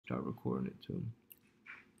Start recording it too.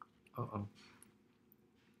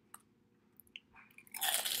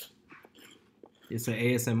 It's an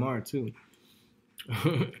ASMR too.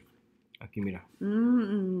 Aquí mira.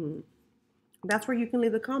 That's where you can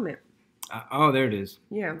leave a comment. Oh, there it is.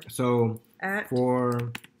 Yeah. So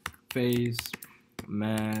for face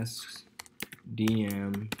masks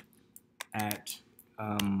DM at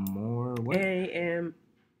more what? AMA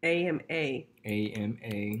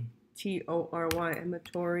TORY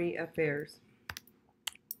Amatory Affairs.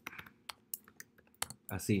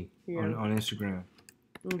 Así. Yeah. On Instagram.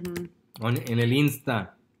 En el Insta.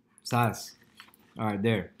 Sas. All right,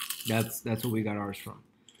 there. That's what we got ours from.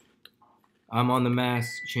 I'm on the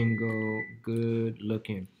mask, Chingo. Good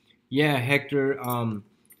looking. Yeah, Hector.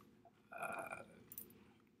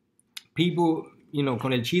 People, you know,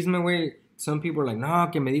 con el chisme, güey. Some people are like, no,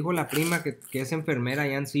 que me dijo la prima que es enfermera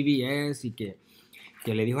allá en CVS y que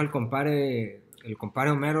le dijo al compadre, el compadre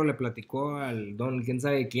Homero le platicó al don quién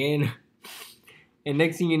sabe quién. And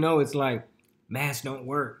next thing you know, it's like, masks don't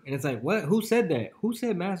work. And it's like, what? Who said that? Who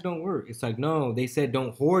said masks don't work? It's like, no, they said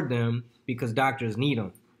don't hoard them because doctors need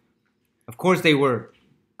them. Of course they work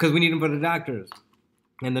because we need them for the doctors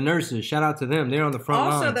and the nurses. Shout out to them. They're on the front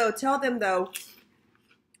line. Also, though, tell them, though,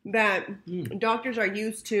 that doctors are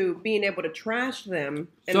used to being able to trash them.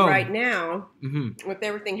 And so, right now, with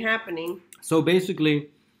everything happening. So basically,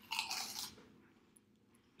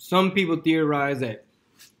 some people theorize that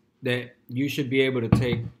you should be able to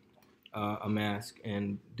take a mask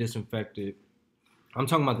and disinfect it. I'm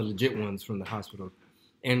talking about the legit ones from the hospital.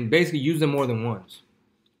 And basically use them more than once.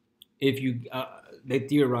 If you, they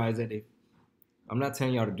theorize that if, I'm not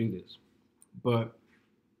telling y'all to do this, but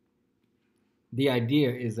the idea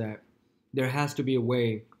is that there has to be a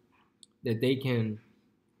way that they can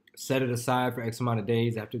set it aside for X amount of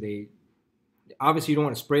days after they, obviously you don't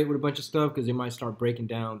want to spray it with a bunch of stuff because it might start breaking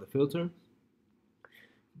down the filter.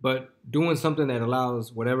 But doing something that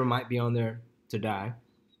allows whatever might be on there to die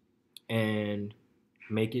and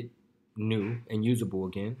make it new and usable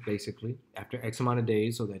again, basically, after X amount of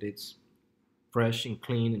days so that it's fresh and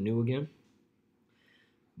clean and new again.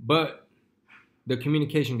 But the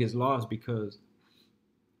communication gets lost because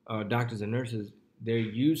doctors and nurses, they're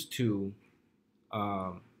used to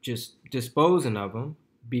just disposing of them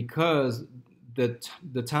because the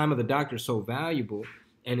time of the doctor is so valuable.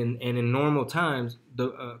 And in normal times,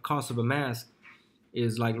 the cost of a mask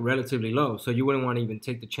is like relatively low. So you wouldn't want to even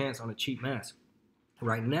take the chance on a cheap mask.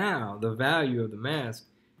 Right now, the value of the mask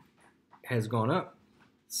has gone up.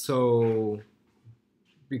 So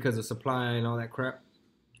because of supply and all that crap,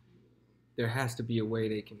 there has to be a way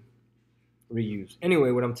they can reuse.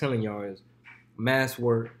 Anyway, what I'm telling y'all is masks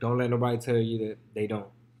work. Don't let nobody tell you that they don't.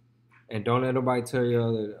 And don't let nobody tell you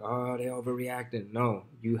that, oh, they overreacted. No,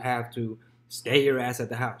 you have to stay your ass at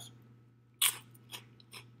the house.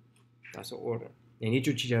 That's an order. And eat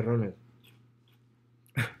your chicharrones.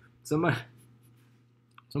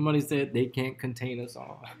 Somebody said they can't contain us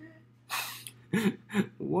all.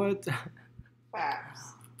 What?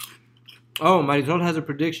 Facts. Oh, Marisol has a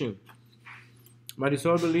prediction.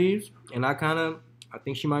 Marisol believes, and I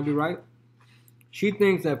think she might be right. She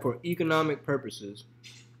thinks that for economic purposes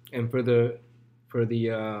and for the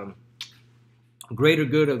greater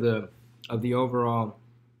good of the overall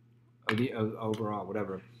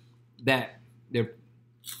whatever, that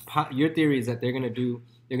your theory is that they're gonna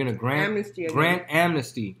grant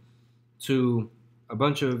amnesty to a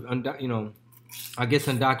bunch of I guess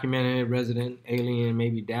undocumented resident alien,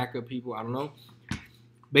 maybe DACA people, I don't know.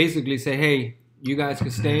 Basically say, hey, you guys can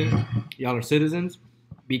stay, y'all are citizens,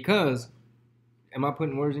 because, am I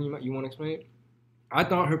putting words in you? You want to explain it? I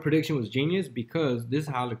thought her prediction was genius because this is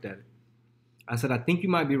how I looked at it. I said, I think you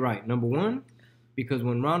might be right. Number one, because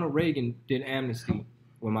when Ronald Reagan did amnesty,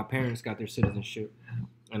 when my parents got their citizenship,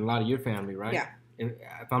 and a lot of your family, right? Yeah.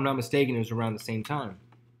 If I'm not mistaken, it was around the same time.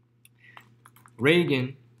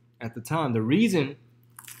 Reagan, at the time, the reason,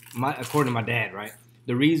 according to my dad, right?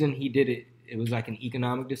 The reason he did it, it was like an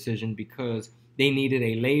economic decision because they needed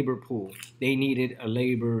a labor pool. They needed a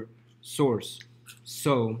labor source.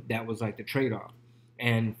 So that was like the trade-off.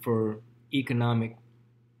 And for economic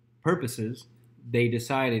purposes, they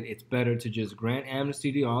decided it's better to just grant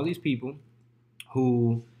amnesty to all these people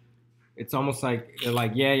who, it's almost like, they're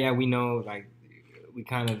like, yeah, we know, like, we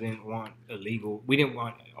kind of didn't want we didn't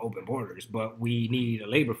want open borders, but we need a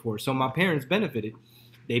labor force. So my parents benefited.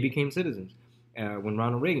 They became citizens when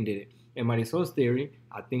Ronald Reagan did it. And Marisol's theory,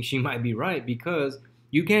 I think she might be right, because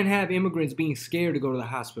you can't have immigrants being scared to go to the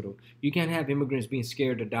hospital. You can't have immigrants being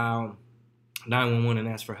scared to dial 911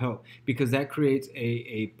 and ask for help, because that creates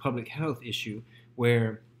a public health issue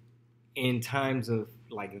where in times of,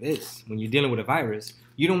 like this when you're dealing with a virus.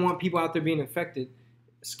 You don't want people out there being infected,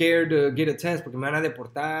 scared to get a test porque me van a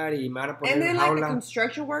deportar y me van a poner and then like the jaula.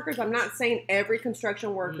 construction workers. I'm not saying every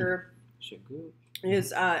construction worker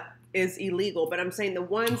is illegal, but I'm saying the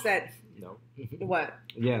ones that no. What?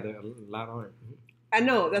 Yeah, there are a lot aren't. I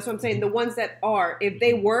know, that's what I'm saying. The ones that are, if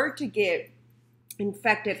they were to get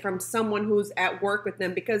infected from someone who's at work with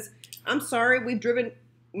them, because I'm sorry, when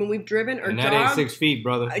we've driven or and jogged, that ain't 6 feet,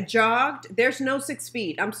 brother. Jogged, there's no 6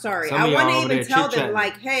 feet. I'm sorry. I want to even tell them,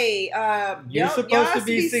 like, hey, you're supposed to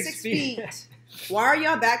be 6 feet. Why are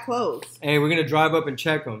y'all that close? Hey, we're gonna drive up and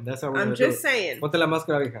check them. That's how we're gonna do it. I'm just saying. Ponte la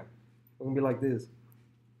máscara, vieja. We're gonna be like this.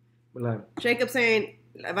 We're like Jacob saying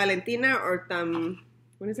Valentina or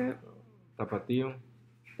what is that? Tapatío.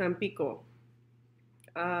 Tampico.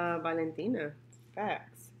 Valentina.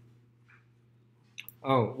 Facts.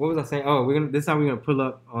 Oh, what was I saying? Oh, this time we're gonna pull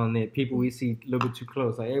up on the people we see a little bit too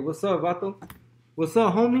close. Like, hey, what's up, vato? What's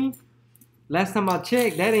up, homie? Last time I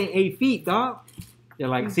checked, that ain't 8 feet, dog. They're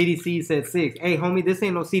like, CDC said 6. Hey, homie, this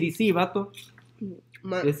ain't no CDC, vato.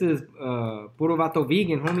 This is puro vato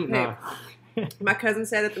vegan, homie. Nah. My cousin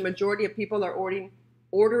said that the majority of people are ordering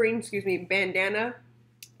bandana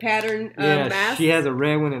pattern masks. She has a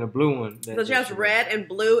red one and a blue one. So she has red and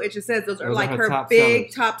blue. It just says those are like her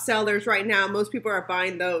big top sellers right now. Most people are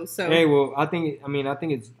buying those. So hey, well, I think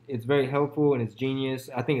it's very helpful and it's genius.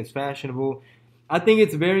 I think it's fashionable. I think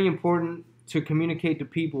it's very important to communicate to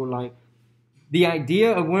people like the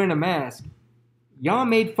idea of wearing a mask. Y'all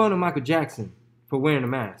made fun of Michael Jackson for wearing a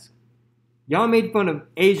mask. Y'all made fun of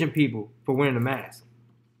Asian people for wearing a mask.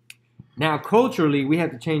 Now, culturally, we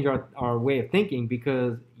have to change our way of thinking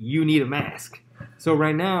because you need a mask. So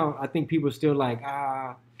right now, I think people are still like,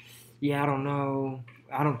 yeah, I don't know.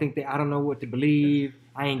 I don't know what to believe.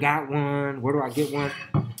 I ain't got one. Where do I get one?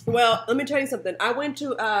 Well, let me tell you something. I went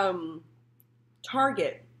to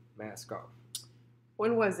Target. Mask off.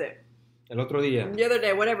 When was it? El otro día. The other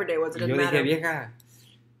day, whatever day was it? Doesn't matter. Dije, vieja,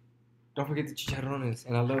 don't forget the chicharrones,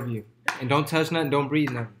 and I love you. And don't touch nothing, don't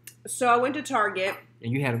breathe nothing. So I went to Target.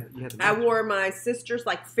 And you had I wore my sister's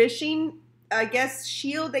like fishing, I guess,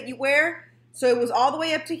 shield that you wear. So it was all the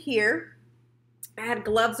way up to here. I had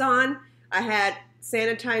gloves on. I had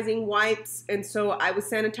sanitizing wipes. And so I was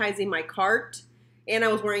sanitizing my cart. And I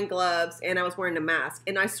was wearing gloves. And I was wearing a mask.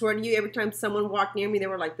 And I swear to you, every time someone walked near me, they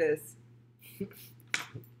were like this.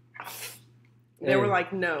 They were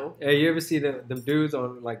like, no. Hey, you ever see them dudes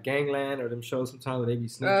on like Gangland or them shows sometimes where they be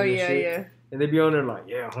sneaking and shit? Yeah. And they be on there like,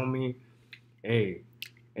 yeah, homie. Hey,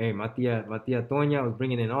 my tia Toña was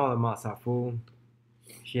bringing in all the masa, fool.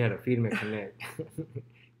 She had a Firme Connect.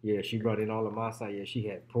 Yeah, she brought in all the masa. Yeah, she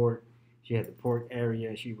had pork. She had the pork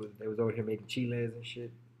area. They was over here making chiles and shit.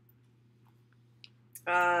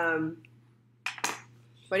 But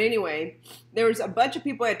anyway, there was a bunch of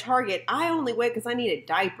people at Target. I only went because I needed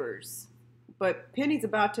diapers. But Penny's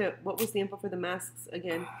about to. What was the info for the masks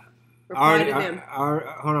again? Reply to them.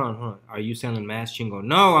 Hold on. Are you selling masks, Chingo?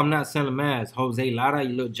 No, I'm not selling masks. Jose Lara,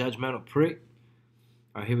 you little judgmental prick.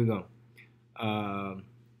 All right, here we go.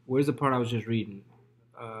 Where's the part I was just reading?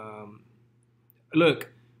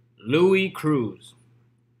 Look, Louis Cruz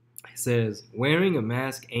says, wearing a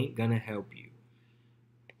mask ain't gonna help you.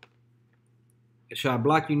 Should I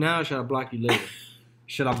block you now or should I block you later?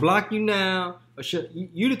 Should I block you now or should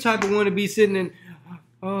you the type of one to be sitting in,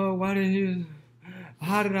 oh,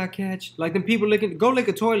 how did I catch? Like them people go lick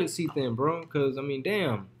a toilet seat then, bro. Cause I mean,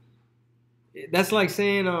 damn. That's like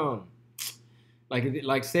saying,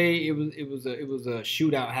 like say it was a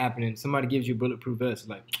shootout happening. Somebody gives you a bulletproof vest,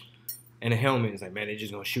 like, and a helmet. It's like, man, they're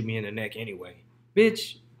just gonna shoot me in the neck anyway.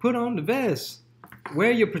 Bitch, put on the vest.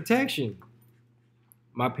 Wear your protection.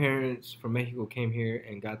 My parents from Mexico came here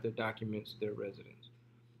and got their documents, their residence.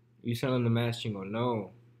 You selling the mask, Chingo?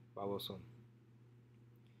 No, baboso.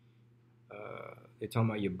 They talking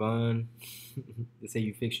about your bun. They say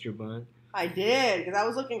you fixed your bun. I did, because I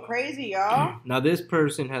was looking crazy, y'all. Now, this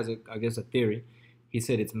person has, I guess, a theory. He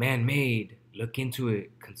said it's man-made. Look into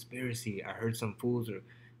it. Conspiracy. I heard some fools are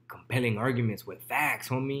compelling arguments with facts,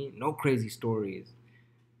 homie. No crazy stories.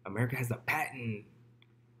 America has a patent.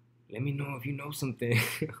 Let me know if you know something.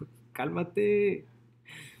 Calmate.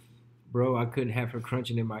 Bro, I couldn't have her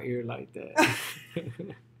crunching in my ear like that.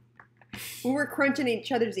 We were crunching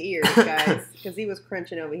each other's ears, guys, because he was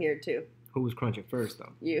crunching over here, too. Who was crunching first,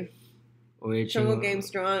 though? You. Jungle Game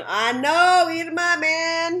Strong. I know, he's my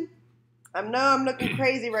man. I'm looking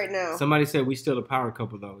crazy right now. Somebody said we still a power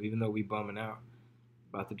couple, though, even though we bumming out.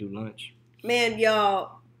 About to do lunch. Man,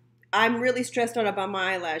 y'all, I'm really stressed out about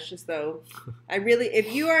my eyelashes, though.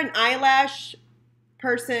 If you are an eyelash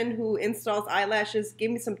person who installs eyelashes, give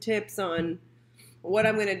me some tips on what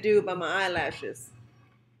I'm gonna do about my eyelashes.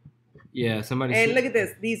 Yeah, somebody. And look at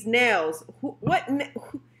this. These nails.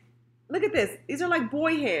 Look at this. These are like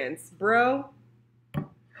boy hands, bro.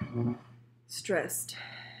 Stressed.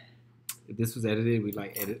 If this was edited, we'd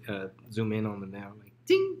like zoom in on the nail, like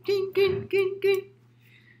ding, ding, ding, ding,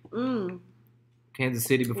 ding. Kansas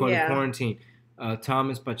City before the quarantine.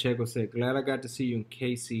 Thomas Pacheco said, "Glad I got to see you in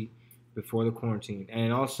KC before the quarantine,"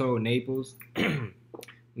 and also Naples.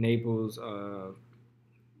 Naples.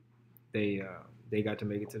 They got to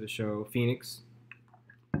make it to the show. Phoenix.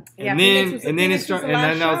 And then it started, and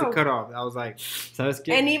then that was a cutoff. I was like, so let's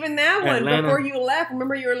get. And even that one, Atlanta. before you left,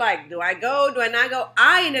 remember you were like, do I go? Do I not go?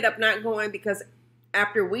 I ended up not going because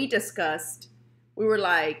after we discussed, we were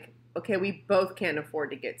like, okay, we both can't afford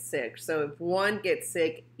to get sick. So if one gets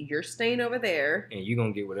sick, you're staying over there. And you're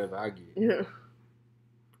going to get whatever I get.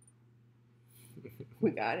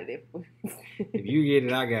 We got it. If you get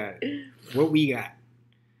it, I got it. What we got?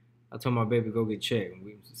 I told my baby go get checked and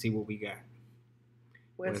we see what we got.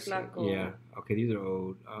 West Laco. Yeah. Okay, these are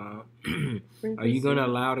old. Are you going to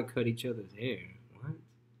allow to cut each other's hair?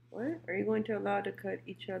 What? Are you going to allow to cut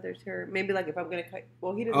each other's hair? Maybe like if I'm going to cut.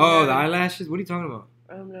 Well, he doesn't. Oh, the eyelashes? What are you talking about?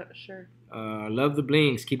 I'm not sure. Love the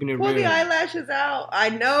blings, keeping it real. Pull the eyelashes out. I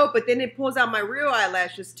know, but then it pulls out my real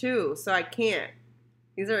eyelashes too, so I can't.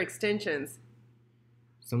 These are extensions.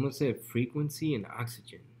 Someone said frequency and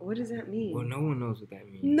oxygen. What does that mean? Well, no one knows what that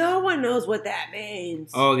means. No one knows what that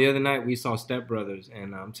means. Oh, the other night we saw Step Brothers,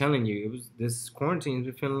 and I'm telling you, this quarantine's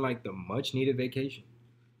been feeling like the much needed vacation.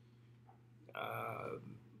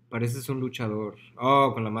 Pareces un luchador.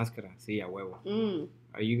 Oh, con la máscara. Sí, a huevo.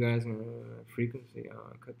 Are you guys gonna frequency?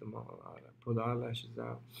 Cut them all out. Pull the eyelashes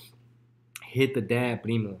out. Hit the dab,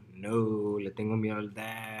 primo. No, le tengo miedo al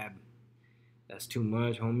dab. That's too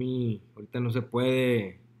much, homie. Ahorita no se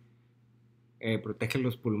puede. Protege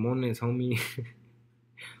los pulmones, homie.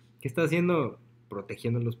 ¿Qué está haciendo?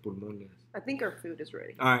 Protegiendo los pulmones. I think our food is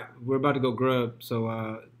ready. All right, we're about to go grub.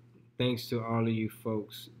 So thanks to all of you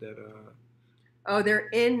folks that... Oh, they're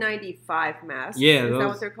N95 masks. Yeah, is that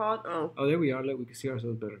what they're called? Oh, there we are. Look, we can see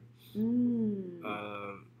ourselves better.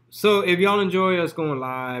 So if y'all enjoy us going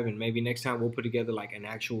live, and maybe next time we'll put together like an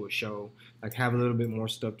actual show, like have a little bit more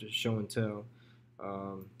stuff to show and tell,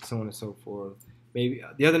 so on and so forth. Maybe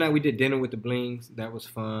the other night we did dinner with the Blings. That was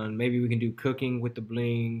fun. Maybe we can do cooking with the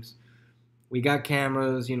Blings. We got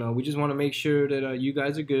cameras. You know, we just want to make sure that you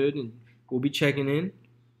guys are good, and we'll be checking in.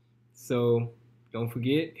 So don't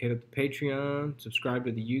forget, hit up the Patreon, subscribe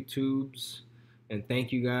to the YouTubes, and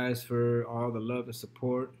thank you guys for all the love and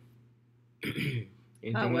support.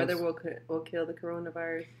 Weather will kill the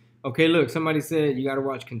coronavirus. Okay, look, somebody said you got to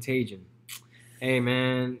watch Contagion. Hey,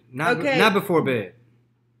 man, not before bed.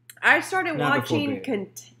 I started watching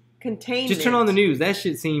Containment. Just turn on the news. That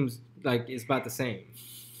shit seems like it's about the same.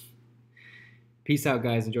 Peace out,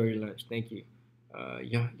 guys. Enjoy your lunch. Thank you.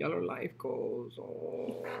 Y'all are life goals.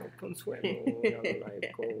 Oh, Consuelo. Y'all are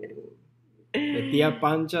life goals. The Tia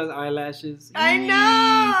Pancha's eyelashes. I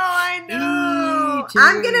know.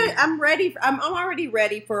 I'm ready. I'm already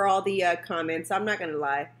ready for all the comments. I'm not gonna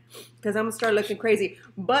lie, because I'm gonna start looking crazy.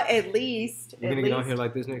 But at least you're gonna get on here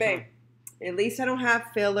like this next time. At least I don't have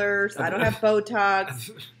fillers. I don't have Botox.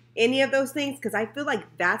 Any of those things, because I feel like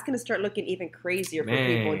that's gonna start looking even crazier for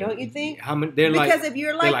people, don't you think? Because if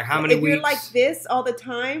you're like this all the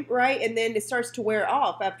time, right, and then it starts to wear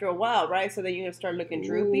off after a while, right? So then you're gonna start looking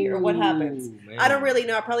droopy, or what happens? Man. I don't really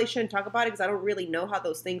know. I probably shouldn't talk about it because I don't really know how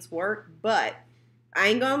those things work. But I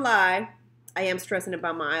ain't gonna lie, I am stressing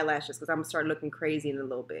about my eyelashes because I'm gonna start looking crazy in a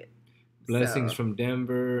little bit. Blessings from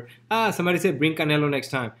Denver. Somebody said bring Canelo next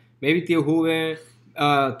time. Maybe Theo Juve.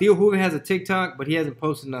 Theo Juve has a TikTok, but he hasn't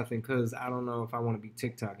posted nothing because I don't know if I want to be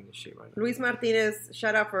TikToking this shit right now. Luis Martinez,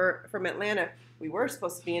 shout out from Atlanta. We were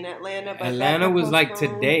supposed to be in Atlanta, but Atlanta was like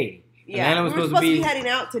today. Yeah, Atlanta was supposed to be heading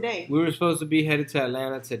out today. We were supposed to be headed to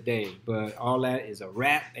Atlanta today, but all that is a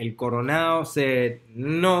wrap. El Coronel said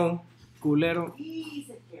no, culero.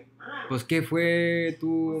 Pues qué fue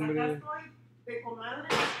tu hombre?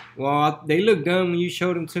 Well, they look done when you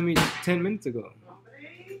showed them to me 10 minutes ago.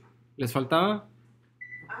 ¿Les faltaba?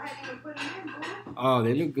 I hadn't even put it in, bro. Oh,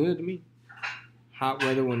 they look good to me. Hot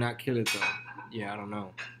weather will not kill it, though. Yeah, I don't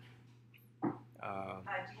know.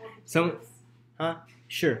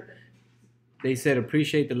 Sure. They said,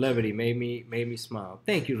 appreciate the levity. Made me smile.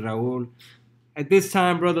 Thank you, Raul. At this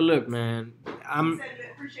time, brother, look, man. You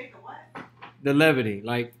said appreciate the what? The levity.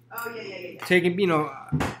 Like, oh, yeah. Taking,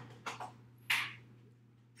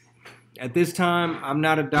 at this time, I'm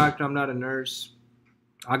not a doctor. I'm not a nurse.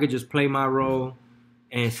 I could just play my role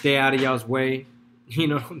and stay out of y'all's way. You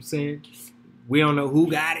know what I'm saying? We don't know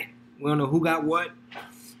who got it. We don't know who got what.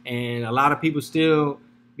 And a lot of people still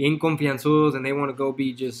being confianzudos and they want to go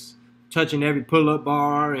be just touching every pull-up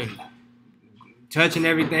bar and touching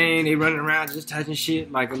everything. They running around just touching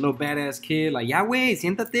shit like a little badass kid. Like, ya, güey,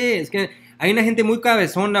 siéntate. Es que hay una gente muy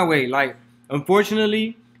cabezona, güey. Like,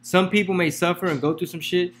 unfortunately, some people may suffer and go through some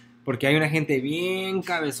shit porque hay una gente bien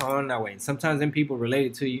cabezona, güey. Sometimes them people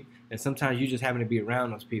related to you, and sometimes you just happen to be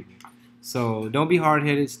around those people. So don't be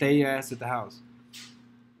hard-headed. Stay your ass at the house.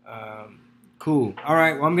 Cool. All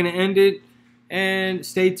right. Well, I'm going to end it. And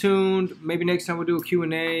stay tuned. Maybe next time we'll do a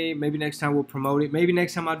Q&A. Maybe next time we'll promote it. Maybe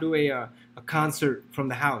next time I'll do a concert from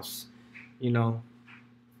the house. You know.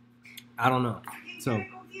 I don't know. So,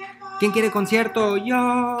 ¿quién quiere concierto?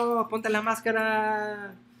 Yo, ponte la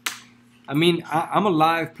máscara. I mean, I'm a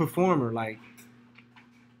live performer. Like,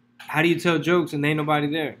 how do you tell jokes and there ain't nobody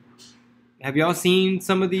there? Have y'all seen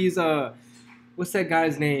some of these, what's that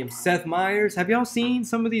guy's name? Seth Meyers? Have y'all seen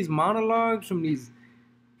some of these monologues from these,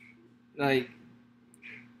 like,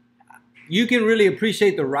 you can really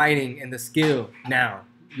appreciate the writing and the skill now.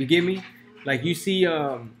 You get me? Like, you see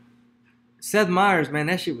Seth Meyers, man,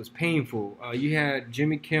 that shit was painful. You had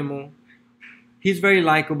Jimmy Kimmel. He's very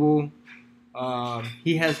likable.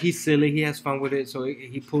 He's silly. He has fun with it, so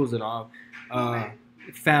he pulls it off.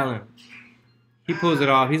 Fallon. He pulls it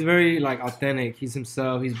off. He's very, like, authentic. He's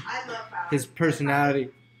himself. I love Fallon. His personality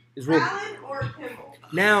is real. Fallon or Kimmel?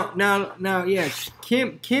 Now, yeah,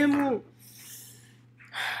 Kimmel.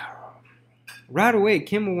 Right away,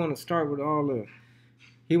 Kimmel want to start with all the.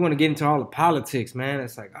 He want to get into all the politics, man.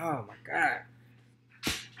 It's like, oh my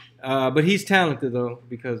god. But he's talented though,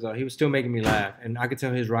 because he was still making me laugh, and I could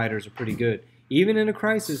tell his writers are pretty good. Even in a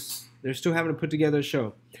crisis, they're still having to put together a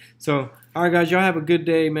show. So, all right, guys, y'all have a good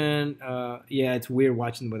day, man. Yeah, it's weird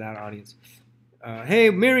watching without audience. Hey,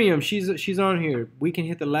 Miriam, she's on here. We can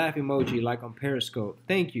hit the laugh emoji like on Periscope.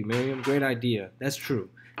 Thank you, Miriam. Great idea. That's true.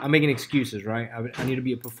 I'm making excuses, right? I need to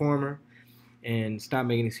be a performer and stop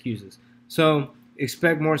making excuses. So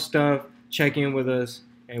expect more stuff. Check in with us,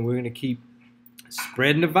 and we're going to keep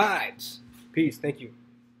spreading the vibes. Peace. Thank you.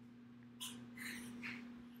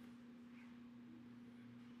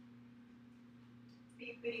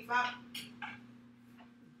 Beep, bitty, bop.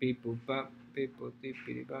 Beep, boop, bop. Beep, boop, beep,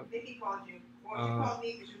 bitty, bop. Vicky called you. Well, she called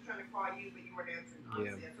me because she was trying to call you, but you weren't answering.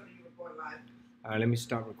 Yeah. Honestly, I told her you were going live. All right, let me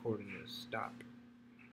stop recording this. Stop.